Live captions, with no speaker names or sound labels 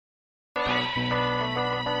The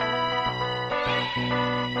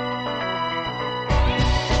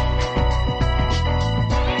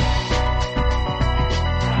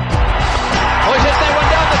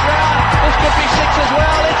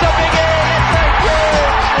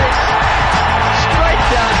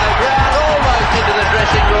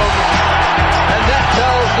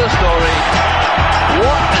story.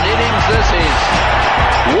 What an innings this is.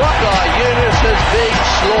 What are Yunus has been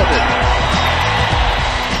slaughtered.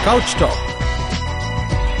 Couch Talk.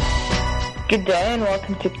 Good day and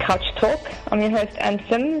welcome to Couch Talk. I'm your host Ann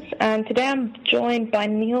Sims, and today I'm joined by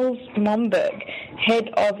Niels Momberg, Head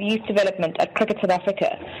of Youth Development at Cricket South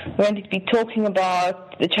Africa. We're going to be talking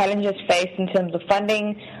about the challenges faced in terms of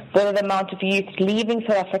funding, whether the amount of youth leaving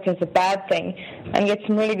South Africa is a bad thing, and get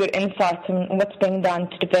some really good insights on what's being done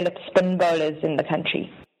to develop spin bowlers in the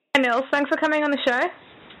country. Hi Niels, thanks for coming on the show.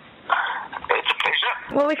 It's a pleasure.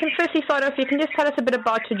 Well, we can firstly start off, you can just tell us a bit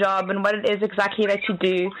about your job and what it is exactly that you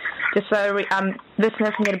do, just so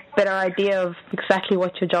listeners can get a better idea of exactly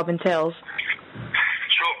what your job entails.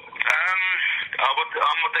 Sure.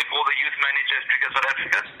 I'm what they call the youth manager at Cricket South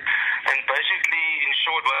Africa. And basically, in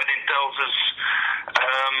short, what it entails is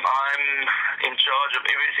I'm in charge of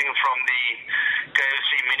everything from the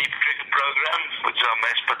KFC mini cricket program, which is our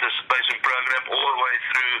mass participation program, all the way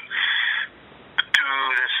through to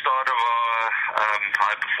the start of our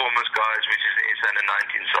high performance guys, which is the S and the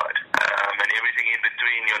 19 side. And everything in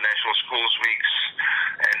between, your national schools weeks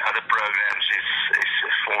and other programs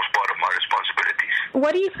forms part of my responsibilities.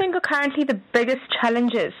 What do you think are currently the biggest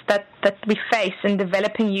challenges that we face in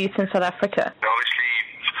developing youth in South Africa? Obviously,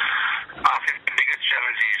 I think the biggest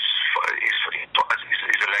challenge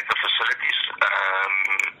is a lack of facilities.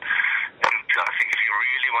 And I think if you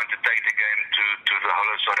really want to take the game to the whole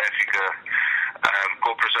of South Africa,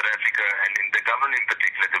 corporate South Africa, and in the government in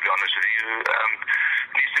particular, to be honest with you,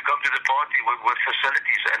 needs to come to the party with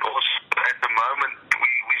facilities. And also, at the moment,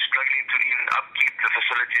 we're struggling to even upkeep the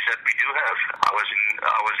facilities that we do have. I was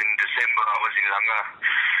in December. I was in Langa,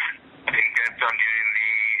 in Cape Town during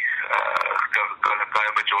the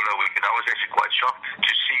Kalakaya Majola week, and I was actually quite shocked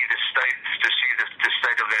to see the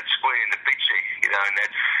state of that square in the picture. And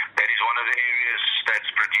that is one of the areas that's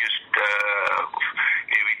produced.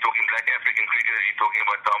 We're talking Black African cricketers. You're talking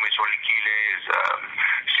about Tami Solikiles,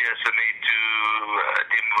 Sia Sametu,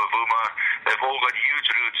 Timba Vuma. They've all got huge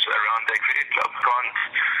roots around their cricket club.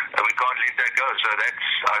 We can't let that go. So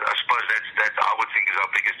I suppose that I would think is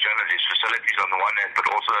our biggest challenge, is facilities on the one hand, but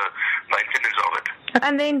also maintenance of it.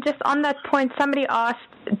 And then just on that point, somebody asked,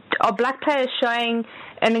 are black players showing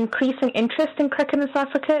an increasing interest in cricket in South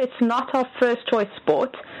Africa? It's not our first choice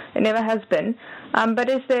sport. It never has been. But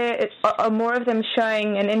are more of them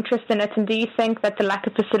showing an interest in it? And do you think that the lack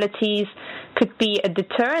of facilities could be a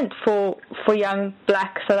deterrent for young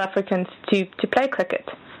black South Africans to play cricket?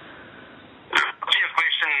 To your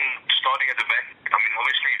question, starting at the back, I mean,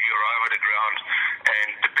 obviously if you arrive at a ground and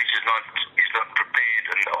the pitch is not prepared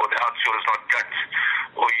or the outfield is not cut,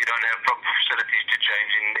 or you don't have proper facilities to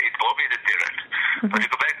change in, it will be a deterrent. Mm-hmm. But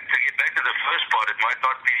to get back to the first part, it might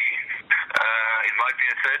not be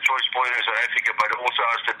a third choice sport in South Africa, but also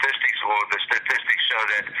our statistics show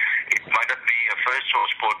that it might not be a first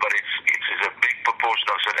choice sport, but it's a big proportion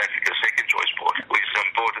of South Africa's second choice sport, which is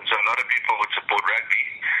important. So a lot of people would support rugby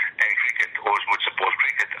and cricket, or would support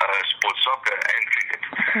soccer and cricket.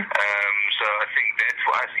 Okay. So I think that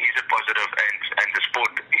for us is a positive, and the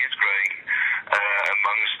sport is growing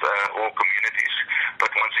amongst all communities. But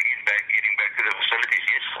once again, getting back to the facilities,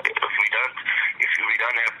 yes, if we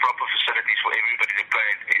don't have proper facilities for everybody to play,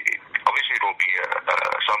 obviously it will be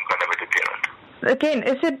some kind of a deterrent. Again,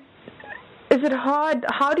 is it hard?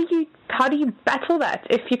 How do you battle that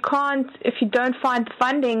if you don't find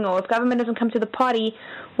funding, or if government doesn't come to the party?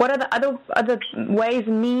 What are the other ways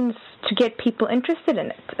and means to get people interested in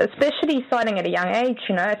it, especially starting at a young age?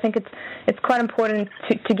 I think it's quite important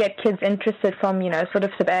to get kids interested from sort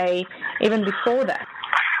of sub-A, even before that.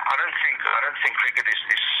 I don't think cricket is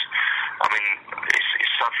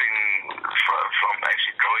something from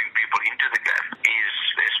actually drawing people into the game. Is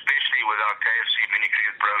especially with our KFC mini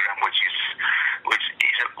cricket program, which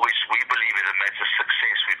we believe is a massive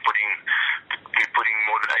success. We're putting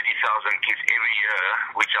more than 80,000 kids every year,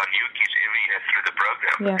 which are new kids every year through the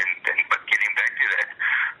program. Yeah. But getting back to that,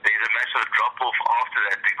 there's a massive drop off after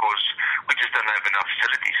that because we just don't have enough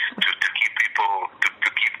facilities to keep people to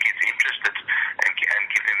keep kids interested and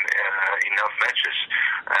give them enough matches.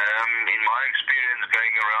 In my experience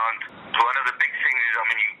going around, one of the big things is,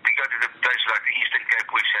 we go to the place like the Eastern Cape,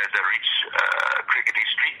 which has a rich cricket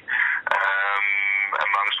history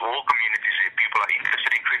amongst all communities. People are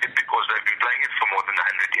interested in cricket because they've been playing it for more than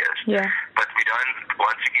 100 years. Yeah. But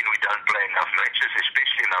we don't play enough matches,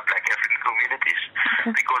 especially in our Black African communities,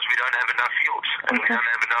 because we don't have enough fields, and we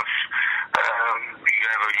don't have enough.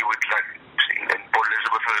 You would like in Port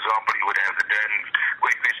Elizabeth, for example, you would have the Dan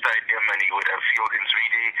Quekwe Stadium, and you would have a field in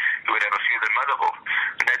Zwede, you would have a field in Motherwell,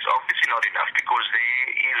 and that's obviously not enough because there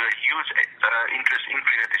is a huge interest in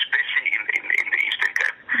cricket, especially in the Eastern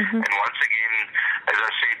Cape. And once again, as I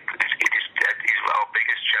said, that is our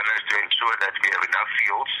biggest challenge, to ensure that we have enough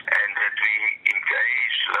fields and that we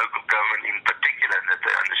engage local government in particular, that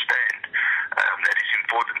they understand that it's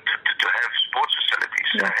important to have sports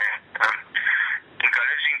facilities.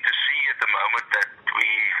 Encouraging to see at the moment that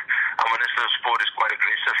our Minister of Sport is quite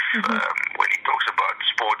aggressive when he talks about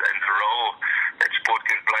sport and the role that sport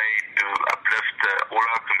can play to uplift all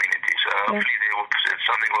our communities. So hopefully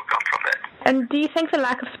something will come from that. And do you think the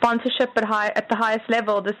lack of sponsorship at the highest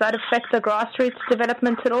level, does that affect the grassroots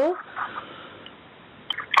development at all?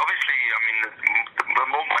 Obviously, I mean, the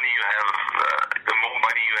more money you have, the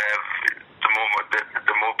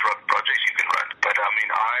more projects you can run. But I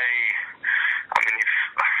mean, if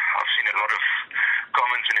I've seen a lot of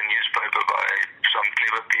comments in the newspaper by some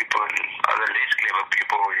clever people and other less clever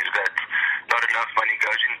people, is that not enough money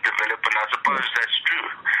goes into development. I suppose that's true,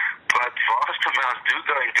 but vast amounts do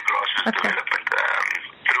go into grassroots development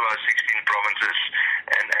through our 16 provinces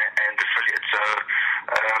and affiliates. So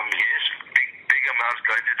yes, big amounts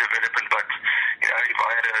go into development, but if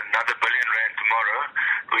I had another R1 billion tomorrow,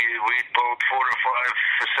 we'd build 4 or 5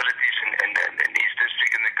 facilities in each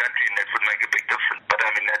district in the country, and that would make a big difference. But I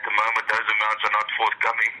mean, at the moment, those amounts are not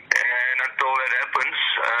forthcoming, and until that happens,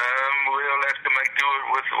 we'll have to make do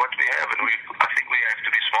with what we have, and I think we have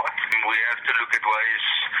to be smart. We have to look at ways.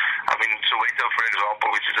 I mean, Soweto, for example,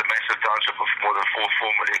 which is a massive township of more than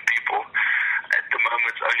 4 million people, at the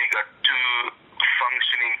moment it's only got 2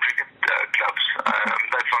 functioning cricket clubs.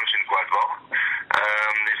 They function quite well.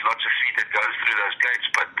 There's lots of feet that goes through those gates,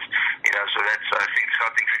 but so that's, I think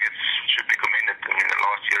Gauteng cricket should be commended. I mean, the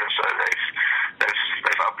last year or so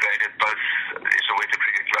they've upgraded both the Soweto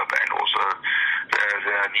Cricket Club and also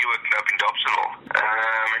the newer club in Dobsonville.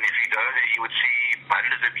 And if you go there, you would see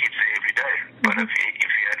hundreds of kids there every day. But if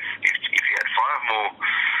you had 5 more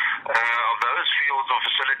of those fields or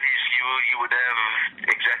facilities, you would have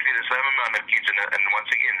exactly the same amount of kids. And once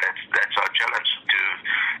again, that's our challenge.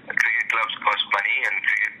 Cricket clubs cost money, and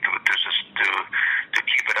cricket to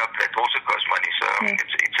keep it up, that also costs money. So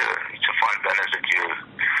it's a fine balance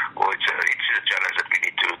it's a challenge that we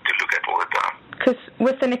need to look at all the time. Because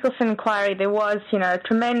with the Nicholson inquiry, there was, a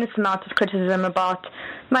tremendous amount of criticism about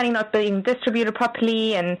money not being distributed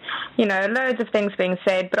properly, and loads of things being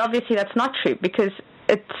said. But obviously, that's not true, because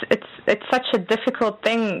it's such a difficult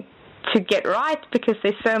thing to get right, because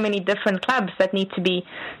there's so many different clubs that need to be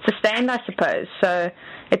sustained, I suppose. So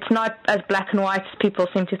it's not as black and white as people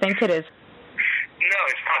seem to think it is. No,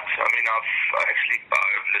 it's not. I mean, I've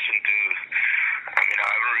listened to. I mean, I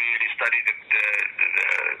haven't really studied the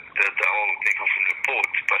whole Nicholson report,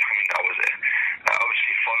 but I mean, I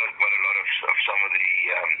obviously followed quite a lot of some of the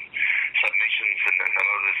submissions, and a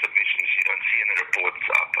lot of the submissions you don't see in the reports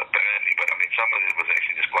up apparently, but I mean, some of it was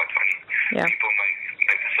actually just quite funny. People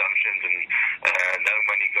make assumptions, and no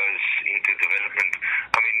money goes into development.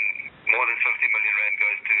 I mean, more than 50 million rand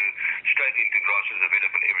goes straight into grassroots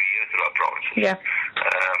development every year through our provinces.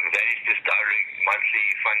 That is just direct monthly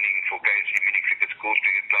funding for KFC mini cricket, schools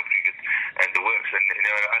cricket, club cricket, and the works. And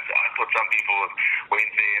I thought some people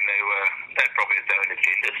went there and they probably had their own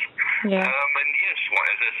agendas. And yes,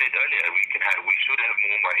 as I said earlier, we should have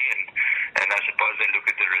more money, and I suppose they look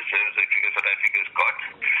at the reserves that Cricket South Africa's got.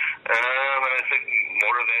 And I think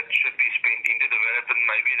more of that should be spent into development.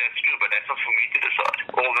 Maybe that's true, but that's not for me to decide.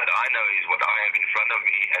 All that I know is what I have in front of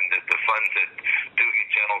me, and the funds that do get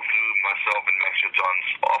channeled through myself and Max John's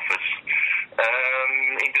office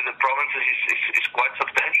into the provinces is quite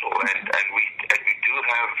substantial, and we do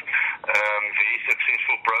have very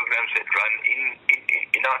successful programs that run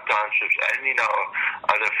in our townships and in our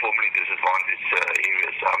other formerly disadvantaged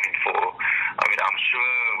areas. I'm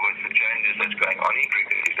sure with the changes that's going on in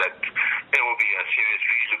cricket, is that there will be a serious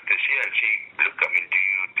relook this year and see, look, I mean,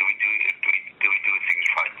 do we do things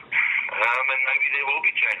right? And maybe there will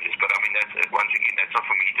be changes, but I mean, once again, that's not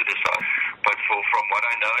for me to decide. But from what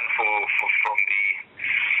I know, and from the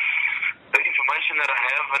information that I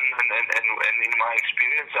have, and in my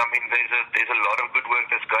experience, I mean, there's a lot of good work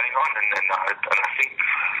that's going on, and I think,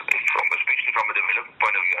 especially from a development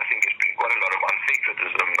point of view, I think there's been quite a lot of unfair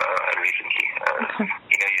criticism recently.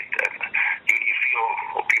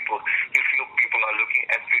 You feel people are looking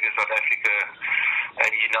at Cricket South Africa,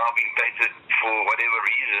 and you're now being tainted for whatever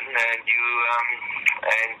reason, and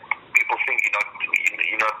people think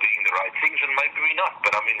you're not doing the right things, and maybe we're not.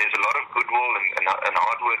 But I mean, there's a lot of goodwill and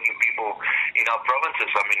hardworking people in our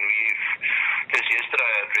provinces. I mean, just yesterday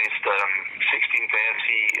I addressed 16 KFC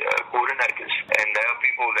coordinators, and they are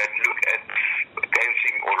people that look at KFC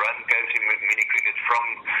or run KFC mini cricket from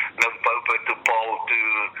Limpopo to Paul to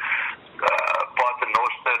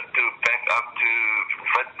Paternoster to back up to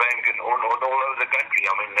Witbank and all over the country.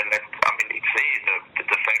 I mean, it's there.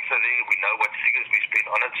 The facts are there. We know what figures we spend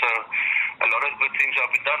on it. So a lot of good things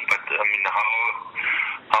have been done. But I mean,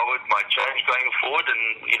 how it might change going forward, and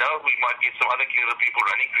we might get some other clever people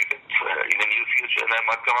running cricket in the near future, and they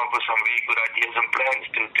might come up with some very good ideas and plans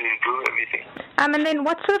to improve everything. And then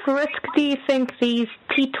what sort of risk do you think these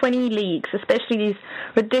T20 leagues, especially these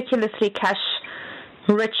ridiculously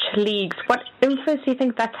cash-rich leagues, what influence do you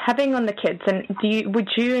think that's having on the kids? And would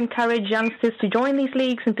you encourage youngsters to join these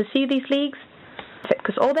leagues and pursue these leagues?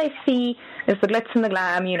 Because all they see is the glitz and the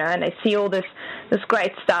glam, and they see all this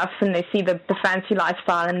great stuff, and they see the fancy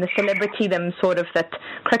lifestyle and the celebritydom sort of that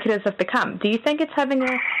cricketers have become. Do you think it's having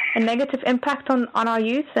a negative impact on our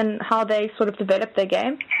youth and how they sort of develop their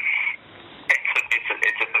game? It's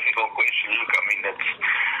a difficult question. Look, I mean,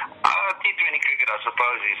 T20 cricket, I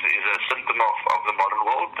suppose, is a symptom of the modern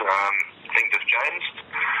world. Things have changed.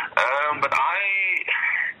 But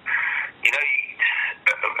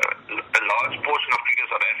a large portion of Cricket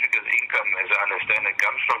South Africa's income, as I understand it,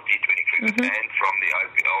 comes from T20 cricket and from the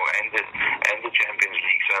IPL and the Champions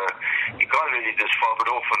League. So you can't really just fob it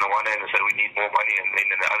off on the one hand and say we need more money, and then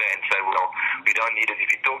on the other hand say, well, we don't need it. If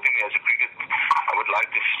you talk to me as a cricket, I would like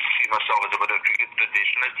to see myself as a bit of a cricket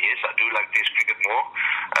traditionalist. Yes, I do like Test cricket more.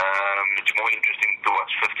 It's more interesting to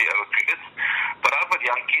watch 50-over cricket. But I've got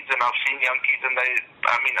young kids, and I've seen young kids, and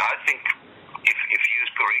I think if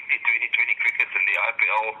used correctly, 2020 cricket and the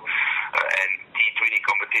IPL and T20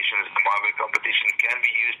 competitions, the Momberg competition, can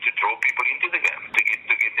be used to draw people into the game, to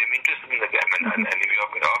get them interested in the game. And if you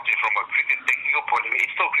are after from a cricket technical point of view,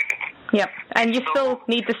 it's still cricket. Yep, and you still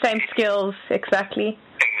need the same skills, exactly.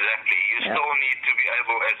 Exactly. You still need to be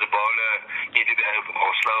able, as a bowler, need to be able to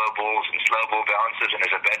bowl slower balls and slow ball bounces, and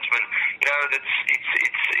as a batsman, it's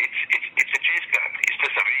a chess game. It's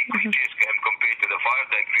just a very quick chess game compared to the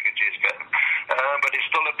 5-day cricket chess game. But it's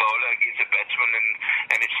still a bowler against a batsman,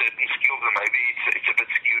 and it's certain skills, and maybe it's a bit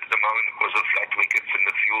skewed at the moment because of flat wickets and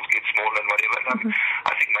the fields get smaller and whatever. And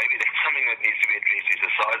I think maybe that's something that needs to be addressed, is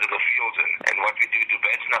the size of the fields and what we do to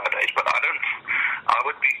bats nowadays. But I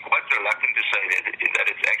would be quite reluctant to say that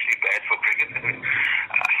it's actually bad for cricket.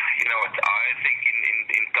 I think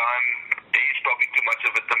in time there is probably too much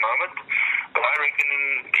of it at the moment, but I reckon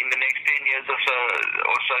in the next 10 years or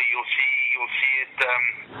so you'll see it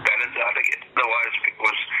balance out again. Otherwise,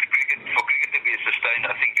 because for cricket to be sustained,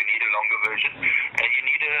 I think you need a longer version, and you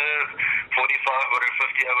need a 45 or a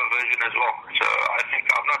 50-over version as well. So I think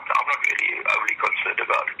I'm not really overly concerned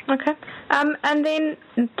about it. Okay. And then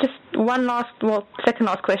just second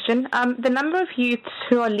last question. The number of youths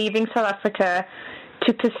who are leaving South Africa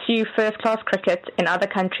to pursue first-class cricket in other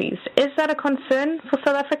countries, is that a concern for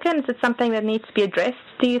South Africa? And is it something that needs to be addressed,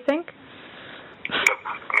 do you think? Look,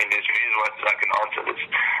 I mean, there's reasons why I can answer this.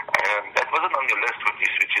 That wasn't on your list, which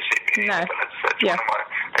you said. No.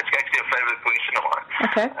 That's actually a favourite question of mine.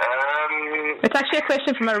 Okay. It's actually a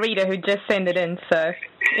question from a reader who just sent it in, so...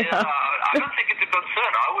 Yeah, I don't think it's a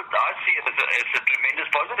concern. I see it as a tremendous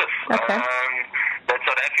positive. Okay. That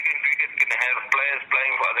South African cricket can have players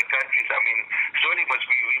playing for other countries. I mean, surely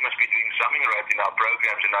we must be doing something right in our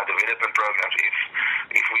programs, in our development programs,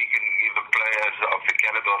 if we can give the players of the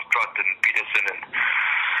caliber of Trott and Peterson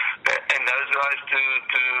and those guys to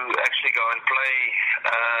actually go and play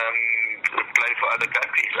for other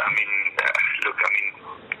countries. I mean, to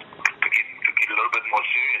get a little bit more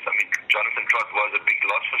serious, I mean, Jonathan Trott was a big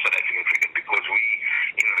loss for South African cricket because we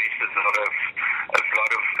invested a lot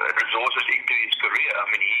of resources into his career. I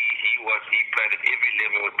mean, he played at every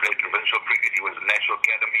level. He played provincial cricket. He was a national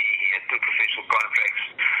academy. He had 2 professional contracts.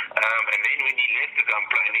 And then when he left to go and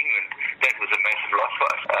play in England, that was a massive loss for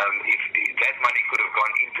us. If that money could have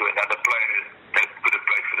gone into another player that could have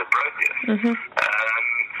played for the Proteas.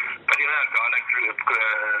 But a guy like Creer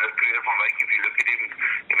van Wyk, if you look at him,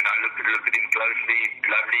 I look at him closely,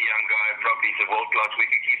 lovely young guy, probably he's a world-class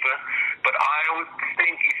wicketkeeper. But I would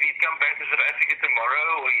think if he'd come back to South Africa tomorrow,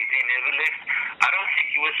 or he never left, I don't think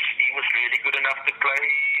he was really good enough to play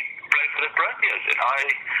for the Proteas. And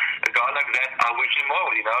a guy like that, I wish him well.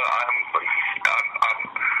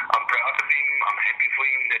 I'm proud of him. I'm happy for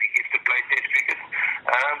him that he gets to play Test cricket.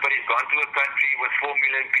 But he's gone to a country with 4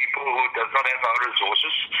 million people who does not have our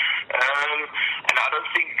resources. And I don't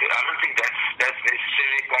think that's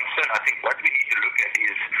necessarily a concern. I think what we need to look at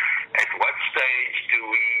is at what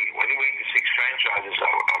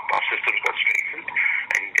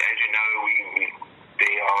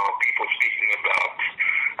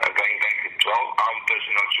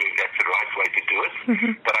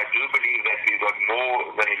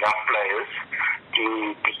more than enough players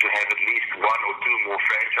to have at least one or two more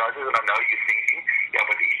franchises. And I know you're thinking, yeah,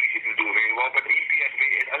 but the EP didn't do very well. But the EP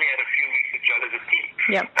only had a few weeks to gel as a team.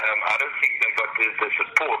 Yep. I don't think they got the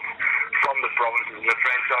support from the provinces and the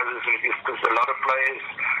franchises, because a lot of players,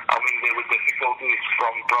 I mean, there were difficulties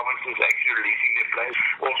from provinces actually releasing their players,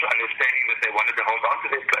 also understanding that they wanted to hold on to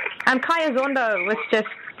their players. And Kaya Zondo was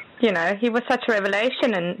just, he was such a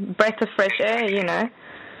revelation and breath of fresh air,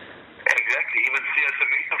 Exactly. Even Sia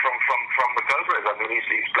Samita from the Cobras. I mean,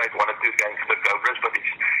 he's played one or two games for the Cobras, but if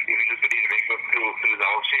you look at his record through the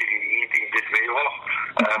whole season, he did very well.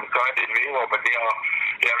 Kaya did very well, but there are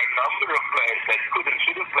a number of players that could and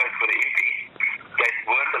should have played for the EP that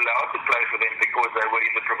weren't allowed to play for them because they were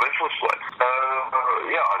in the provincial squad.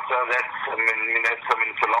 So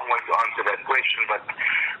it's a long way to answer that question, but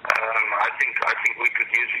I think we're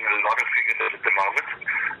producing a lot of figures at the moment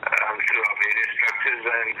through our various structures,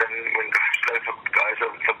 and when guys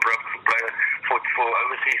play for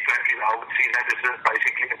overseas countries, I would see that as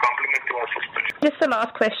basically a compliment to our system. Just the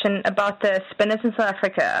last question about the spinners in South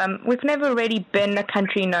Africa. We've never really been a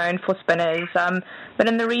country known for spinners, but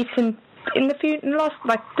in the last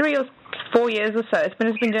 3 or 4 years or so,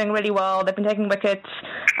 spinners have been doing really well. They've been taking wickets.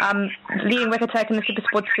 Leading wicket taker in the Super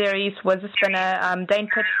Sports Series was a spinner. Dane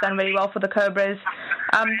Pitt's done really well for the Cobras.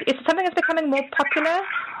 Is it something that's becoming more popular?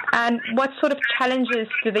 And what sort of challenges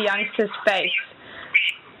do the youngsters face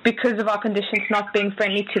because of our conditions not being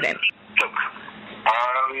friendly to them? Look,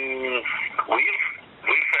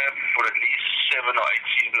 we've had for at least 7 or 8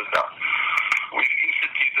 seasons now, we've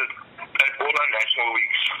instituted at all our national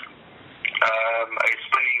weeks a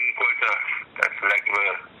spinning quota, that's lack of a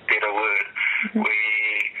better word,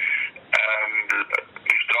 where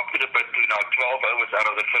we've dropped it a bit to now 12 overs out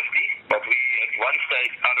of the 50, but we at one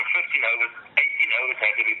stage, out of 15 overs, 18 overs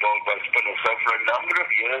had to be bowled by spinners. So for a number of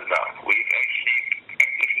years now, we've actually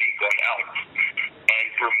actively gone out and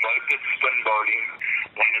promoted spin bowling,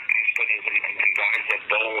 one or two spinners and guys that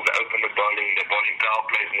bowl, they open the bowling, they're bowling power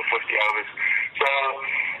plays in the 50 overs. So,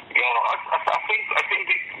 I think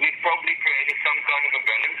we've probably created some kind of a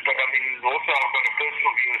balance, but I mean, also I've got a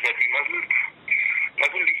personal view is that we mustn't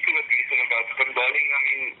be too aggressive about spin bowling. I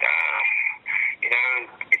mean,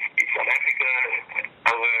 it's South Africa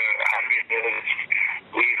over 100 years.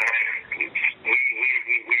 We're a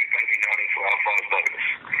country known for our fast bowlers.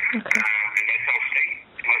 Okay. And that's our thing.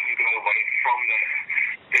 We mustn't go away from that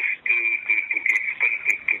just to get spin,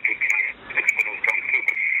 the spinners come through.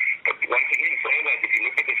 But once again, say that if you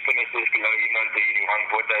look at the spinners just below him on the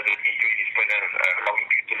 81 Botha, the T20 spinner, Long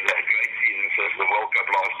Peter, had a great season since the World Cup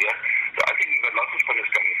last year. So I think we've got lots of spinners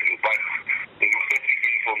coming through, but we must be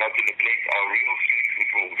careful not to neglect our real strength,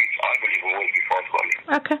 which I believe will always be fast bowling.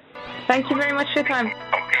 Okay. Thank you very much for your time.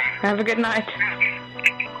 Okay. Have a good night.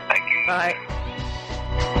 Thank you. Bye.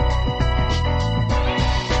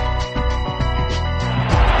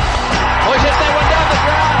 Boys, if they went down the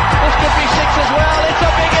ground, this could be 6 as well. It's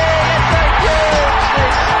a big hit. It's a huge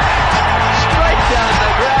six. Straight down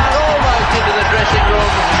the ground, almost into the dressing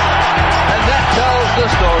room. And that tells the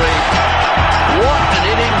story. What an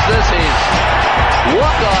innings this is.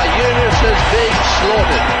 What are Eunice's being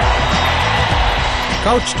slaughtered.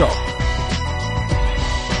 Couch Talk